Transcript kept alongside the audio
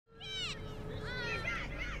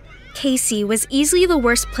Casey was easily the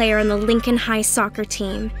worst player on the Lincoln High soccer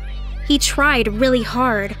team. He tried really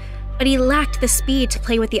hard, but he lacked the speed to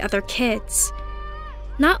play with the other kids.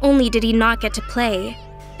 Not only did he not get to play,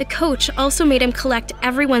 the coach also made him collect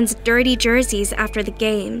everyone's dirty jerseys after the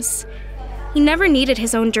games. He never needed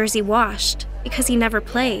his own jersey washed because he never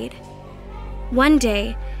played. One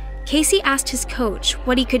day, Casey asked his coach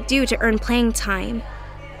what he could do to earn playing time.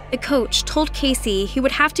 The coach told Casey he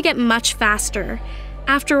would have to get much faster.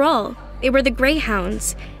 After all, they were the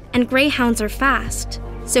Greyhounds, and Greyhounds are fast,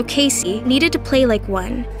 so Casey needed to play like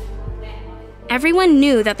one. Everyone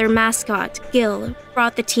knew that their mascot, Gil,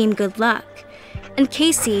 brought the team good luck, and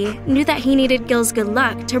Casey knew that he needed Gil's good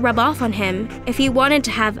luck to rub off on him if he wanted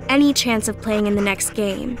to have any chance of playing in the next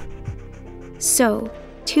game. So,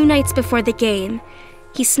 2 nights before the game,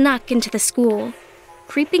 he snuck into the school,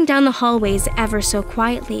 creeping down the hallways ever so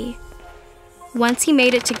quietly. Once he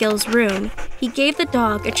made it to Gil's room, he gave the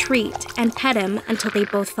dog a treat and pet him until they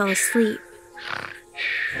both fell asleep.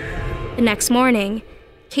 The next morning,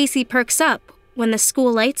 Casey perks up when the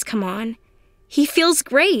school lights come on. He feels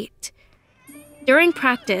great. During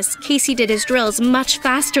practice, Casey did his drills much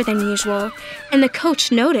faster than usual, and the coach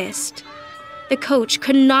noticed. The coach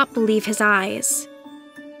could not believe his eyes.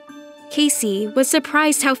 Casey was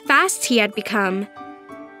surprised how fast he had become.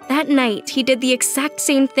 That night, he did the exact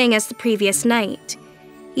same thing as the previous night.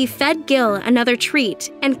 He fed Gil another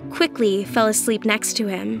treat and quickly fell asleep next to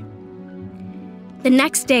him. The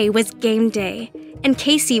next day was game day, and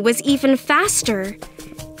Casey was even faster.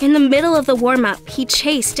 In the middle of the warm-up, he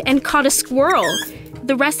chased and caught a squirrel.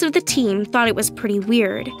 The rest of the team thought it was pretty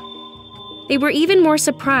weird. They were even more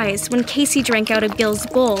surprised when Casey drank out of Gil's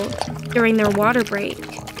bowl during their water break.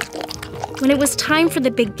 When it was time for the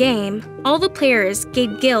big game, all the players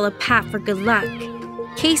gave Gil a pat for good luck.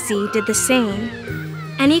 Casey did the same,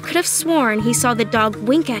 and he could have sworn he saw the dog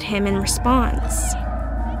wink at him in response.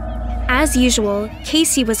 As usual,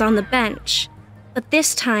 Casey was on the bench, but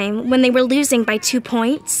this time, when they were losing by 2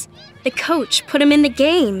 points, the coach put him in the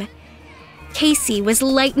game. Casey was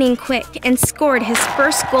lightning quick and scored his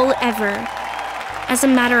first goal ever. As a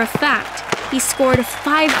matter of fact, he scored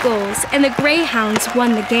 5 goals and the Greyhounds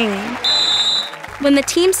won the game. When the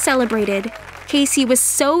team celebrated, Casey was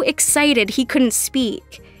so excited he couldn't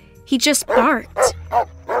speak. He just barked.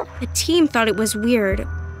 The team thought it was weird,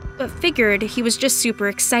 but figured he was just super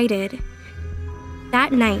excited.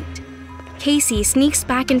 That night, Casey sneaks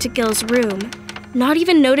back into Gil's room, not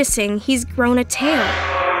even noticing he's grown a tail.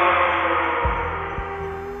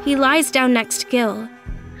 He lies down next to Gil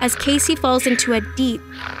as Casey falls into a deep,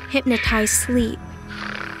 hypnotized sleep.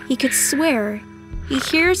 He could swear he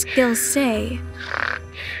hears Gil say,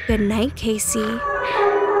 "Good night, Casey."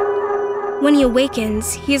 When he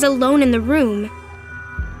awakens, he is alone in the room.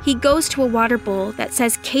 He goes to a water bowl that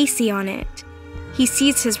says Casey on it. He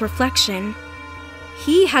sees his reflection.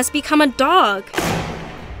 He has become a dog.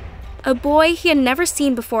 A boy he had never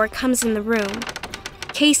seen before comes in the room.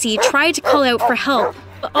 Casey tried to call out for help,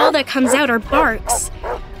 but all that comes out are barks.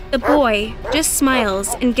 The boy just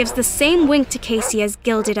smiles and gives the same wink to Casey as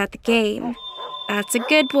Gil did at the game. That's a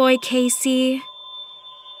good boy, Casey.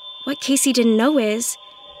 What Casey didn't know is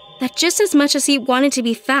that just as much as he wanted to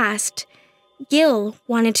be fast, Gil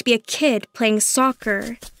wanted to be a kid playing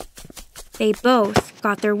soccer. They both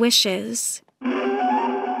got their wishes.